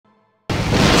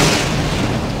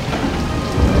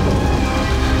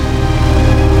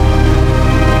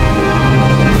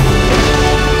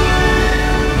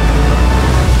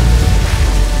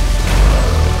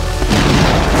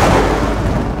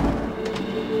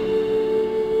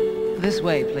This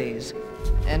way, please.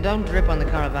 And don't drip on the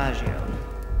Caravaggio.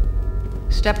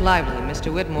 Step lively.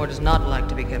 Mr. Whitmore does not like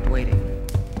to be kept waiting.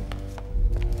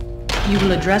 You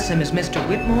will address him as Mr.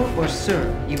 Whitmore or Sir.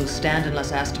 You will stand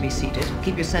unless asked to be seated.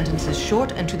 Keep your sentences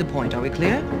short and to the point. Are we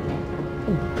clear?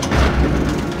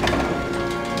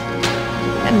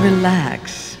 And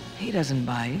relax. He doesn't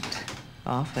bite.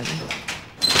 Often.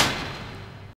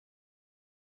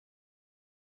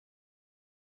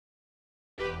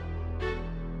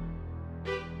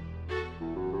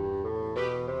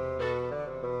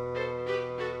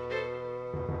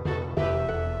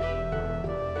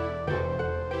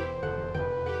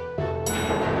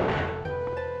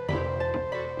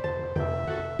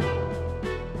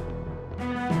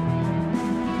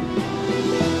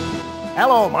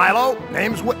 Hello, Milo.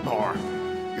 Name's Whitmore.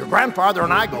 Your grandfather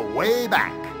and I go way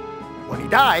back. When he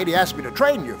died, he asked me to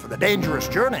train you for the dangerous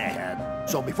journey ahead.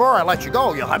 So before I let you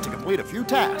go, you'll have to complete a few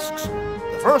tasks.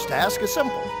 The first task is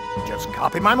simple. Just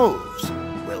copy my moves.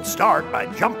 We'll start by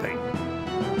jumping.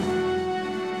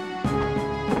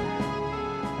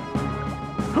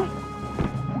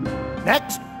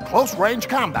 Next, close-range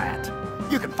combat.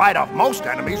 You can fight off most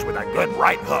enemies with a good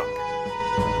right hook.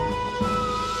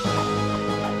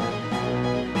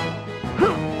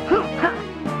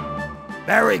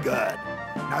 Very good.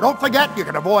 Now don't forget you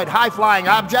can avoid high-flying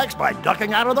objects by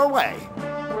ducking out of their way.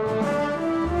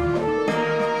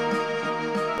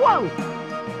 Whoa!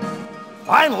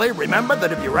 Finally, remember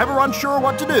that if you're ever unsure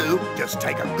what to do, just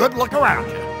take a good look around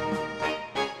you.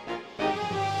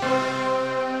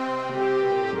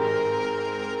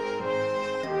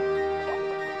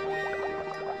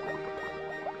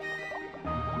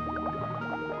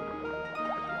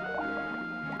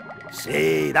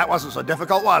 See, that wasn't so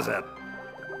difficult, was it?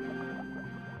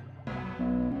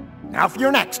 Now for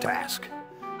your next task.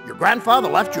 Your grandfather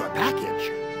left you a package.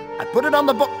 I put it on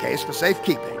the bookcase for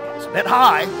safekeeping. It's a bit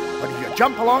high, but if you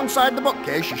jump alongside the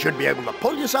bookcase, you should be able to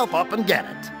pull yourself up and get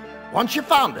it. Once you've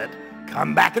found it,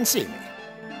 come back and see me.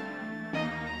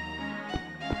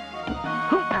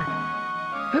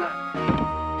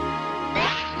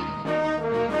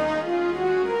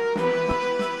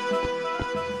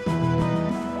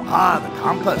 Ah, the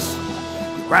compass.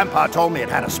 Your grandpa told me it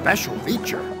had a special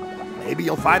feature. Maybe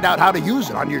you'll find out how to use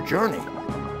it on your journey.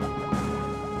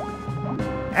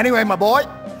 Anyway, my boy,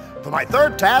 for my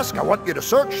third task, I want you to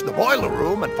search the boiler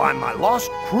room and find my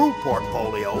lost crew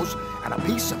portfolios and a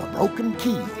piece of a broken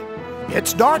key.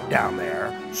 It's dark down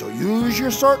there, so use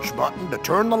your search button to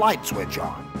turn the light switch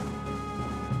on.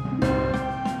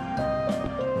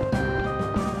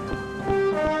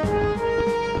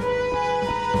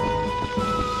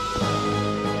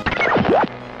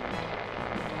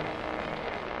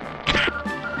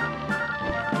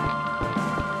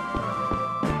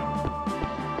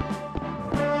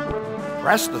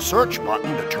 Press the search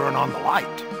button to turn on the light.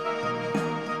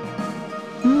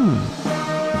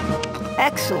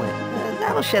 Excellent.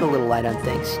 That'll shed a little light on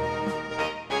things.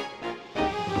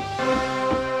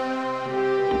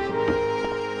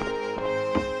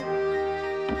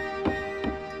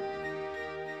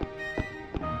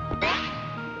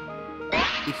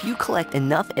 If you collect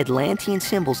enough Atlantean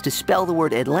symbols to spell the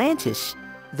word Atlantis,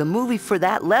 the movie for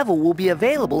that level will be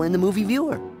available in the movie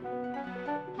viewer.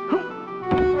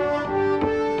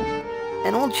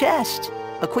 An old chest.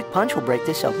 A quick punch will break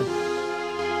this open.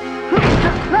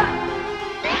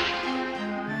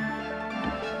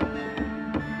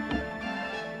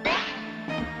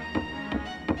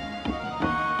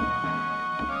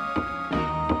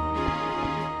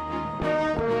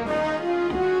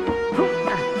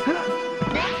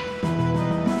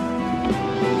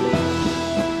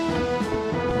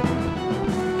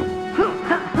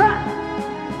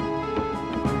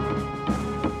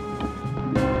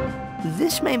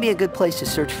 This may be a good place to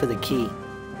search for the key.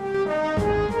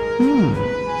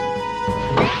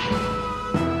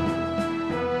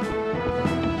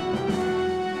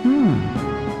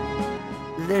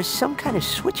 There's some kind of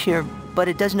switch here, but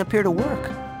it doesn't appear to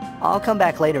work. I'll come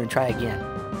back later and try again.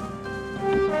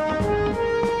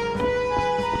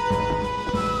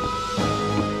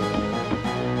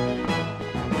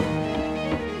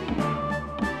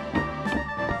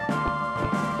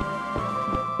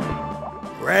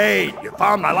 Great, you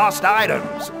found my lost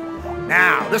items.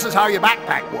 Now, this is how your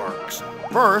backpack works.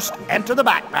 First, enter the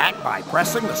backpack by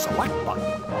pressing the select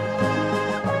button.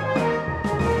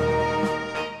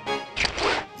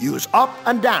 Use up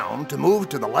and down to move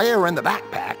to the layer in the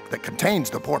backpack that contains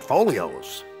the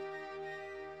portfolios.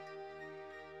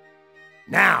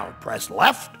 Now, press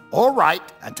left or right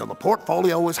until the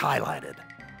portfolio is highlighted.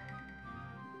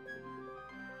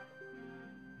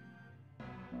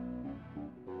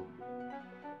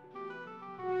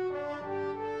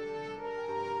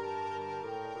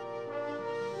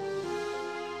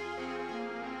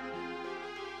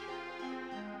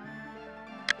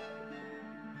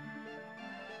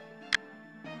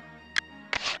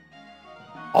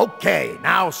 Okay,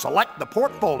 now select the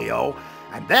portfolio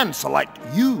and then select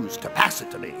Use to pass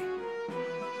it to me.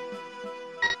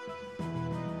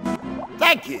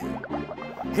 Thank you.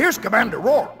 Here's Commander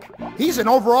Rourke. He's in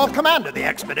overall command of the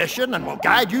expedition and will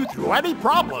guide you through any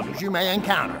problems you may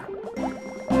encounter.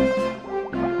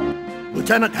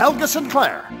 Lieutenant Helga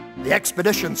Sinclair, the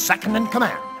expedition's second in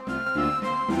command.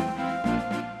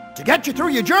 To get you through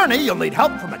your journey, you'll need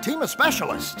help from a team of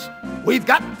specialists. We've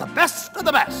got the best of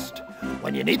the best.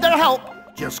 When you need their help,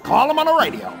 just call them on a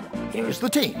radio. Here's the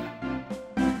team.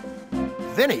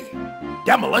 Vinny,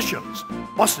 demolitions.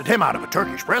 Busted him out of a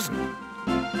Turkish prison.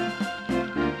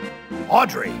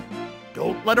 Audrey,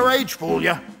 don't let her age fool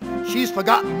you. She's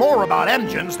forgotten more about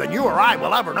engines than you or I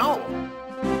will ever know.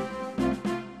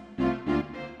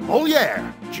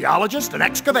 Moliere, geologist and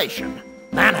excavation.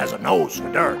 Man has a nose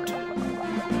for dirt.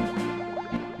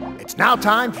 It's now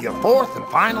time for your fourth and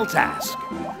final task.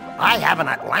 I have an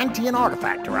Atlantean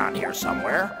artifact around here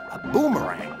somewhere, a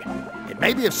boomerang. It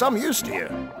may be of some use to you.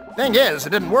 Thing is,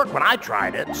 it didn't work when I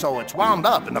tried it, so it's wound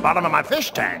up in the bottom of my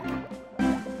fish tank.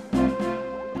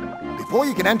 Before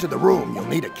you can enter the room, you'll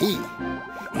need a key.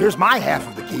 Here's my half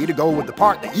of the key to go with the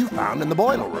part that you found in the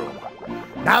boiler room.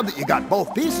 Now that you got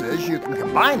both pieces, you can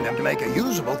combine them to make a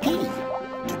usable key.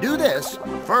 To do this,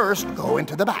 first go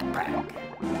into the backpack.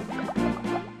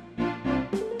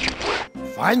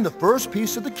 Find the first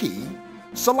piece of the key,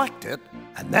 select it,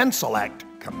 and then select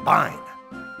Combine.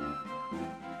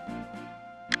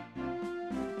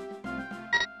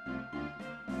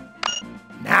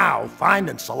 Now find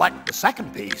and select the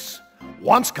second piece.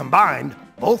 Once combined,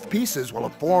 both pieces will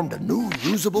have formed a new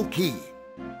usable key.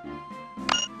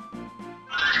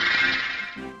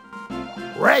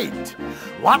 Great!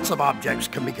 Lots of objects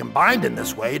can be combined in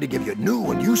this way to give you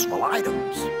new and useful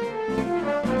items.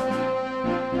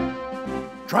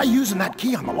 Try using that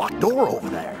key on the locked door over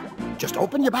there. Just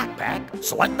open your backpack,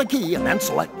 select the key, and then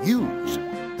select Use.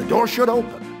 The door should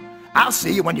open. I'll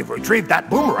see you when you've retrieved that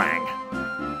boomerang.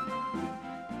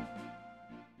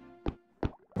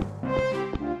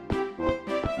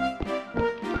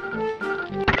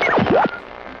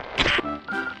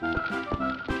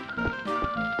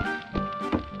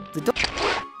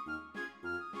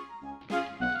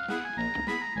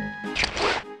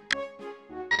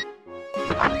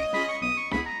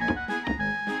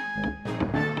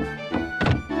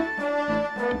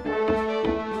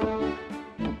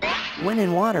 When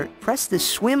in water, press the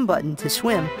swim button to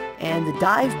swim and the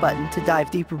dive button to dive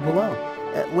deeper below.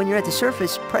 When you're at the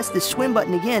surface, press the swim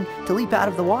button again to leap out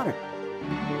of the water.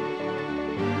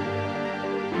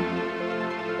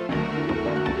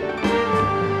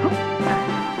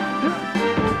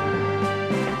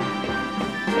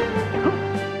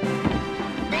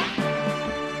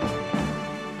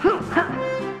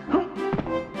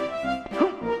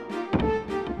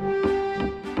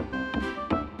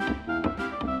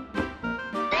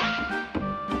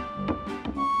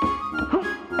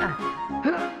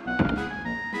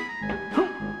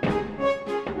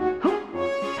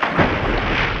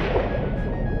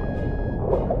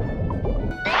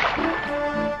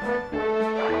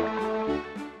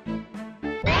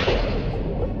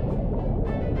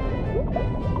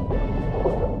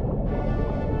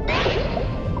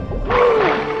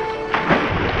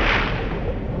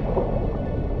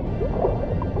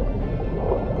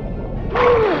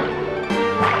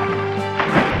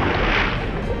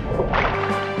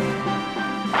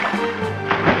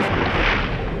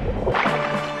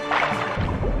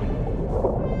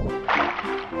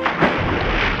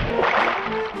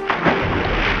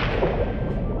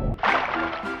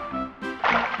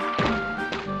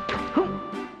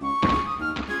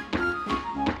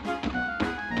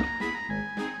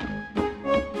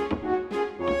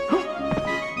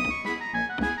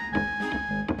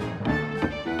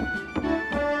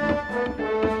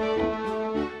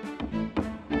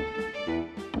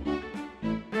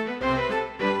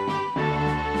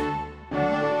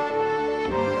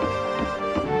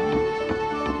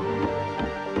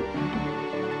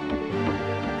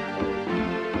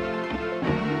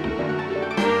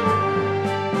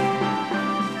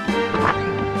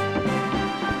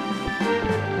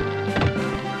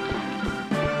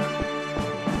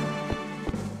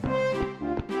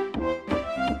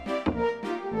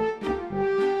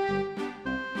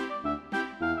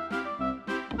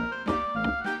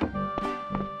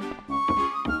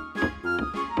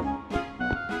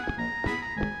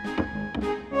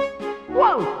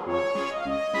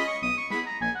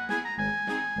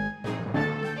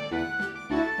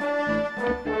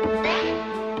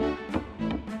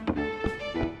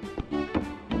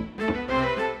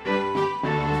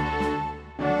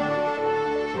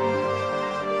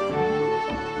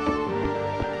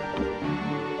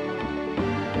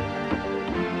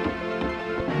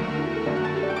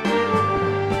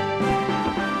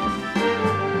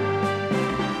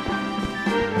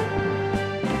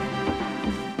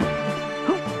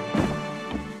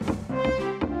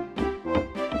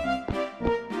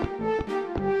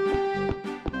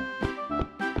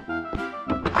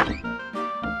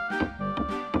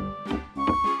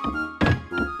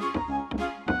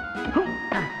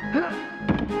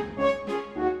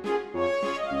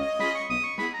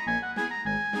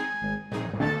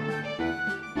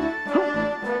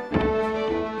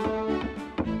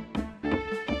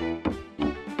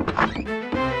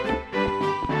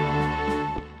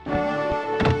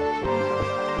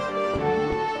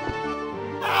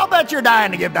 bet you're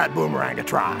dying to give that boomerang a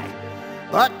try.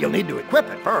 But you'll need to equip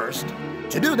it first.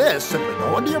 To do this, simply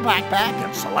go into your backpack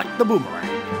and select the boomerang.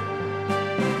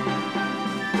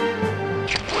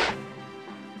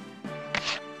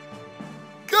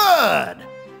 Good!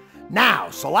 Now,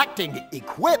 selecting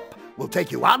Equip will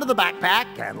take you out of the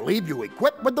backpack and leave you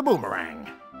equipped with the boomerang.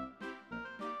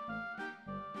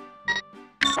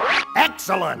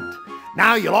 Excellent!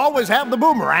 Now you'll always have the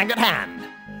boomerang at hand.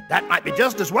 That might be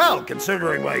just as well,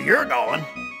 considering where you're going.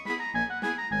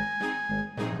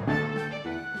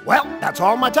 Well, that's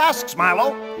all my tasks,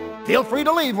 Milo. Feel free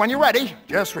to leave when you're ready.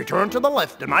 Just return to the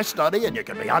lift in my study and you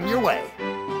can be on your way.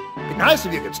 Be nice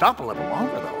if you could stop a little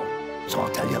longer, though. So I'll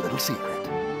tell you a little secret.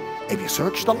 If you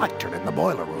search the lectern in the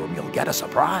boiler room, you'll get a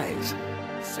surprise.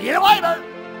 See you later!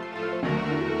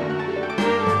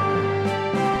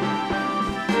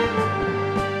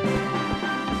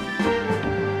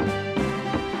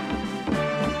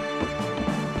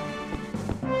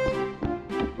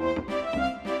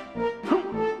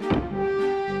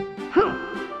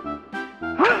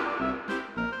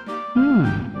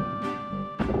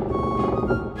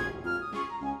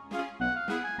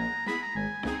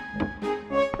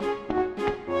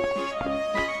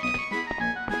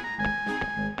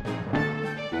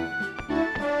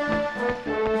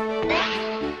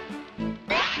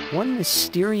 One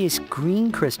mysterious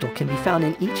green crystal can be found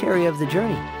in each area of the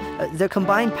journey. Their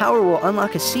combined power will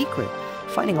unlock a secret.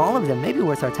 Finding all of them may be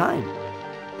worth our time.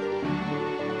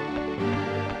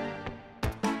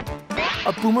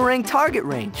 A boomerang target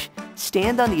range.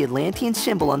 Stand on the Atlantean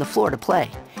symbol on the floor to play.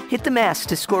 Hit the mask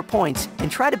to score points and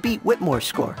try to beat Whitmore's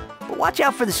score. But watch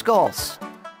out for the skulls.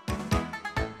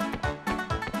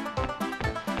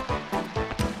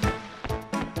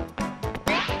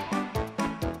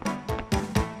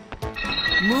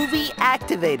 Movie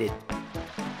activated.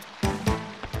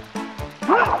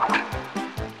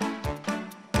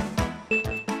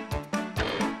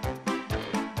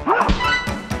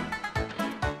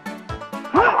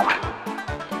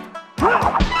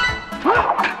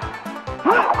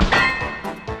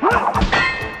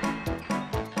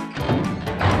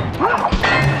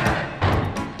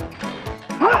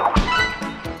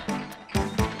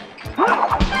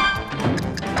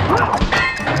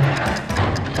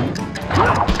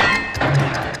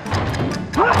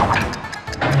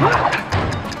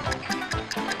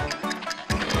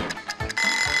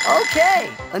 Okay,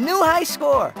 a new high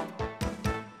score.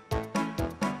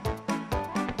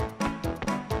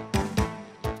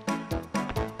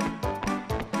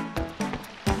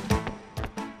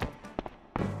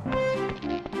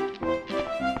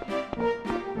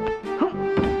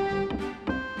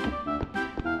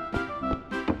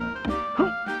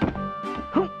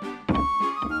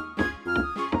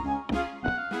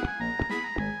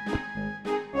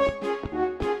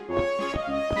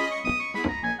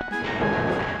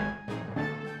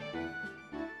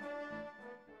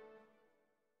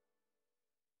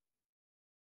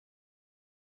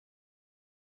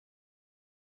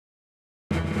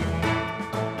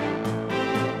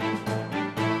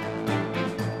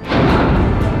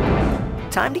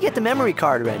 Time to get the memory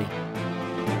card ready.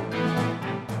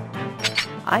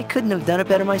 I couldn't have done it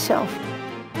better myself.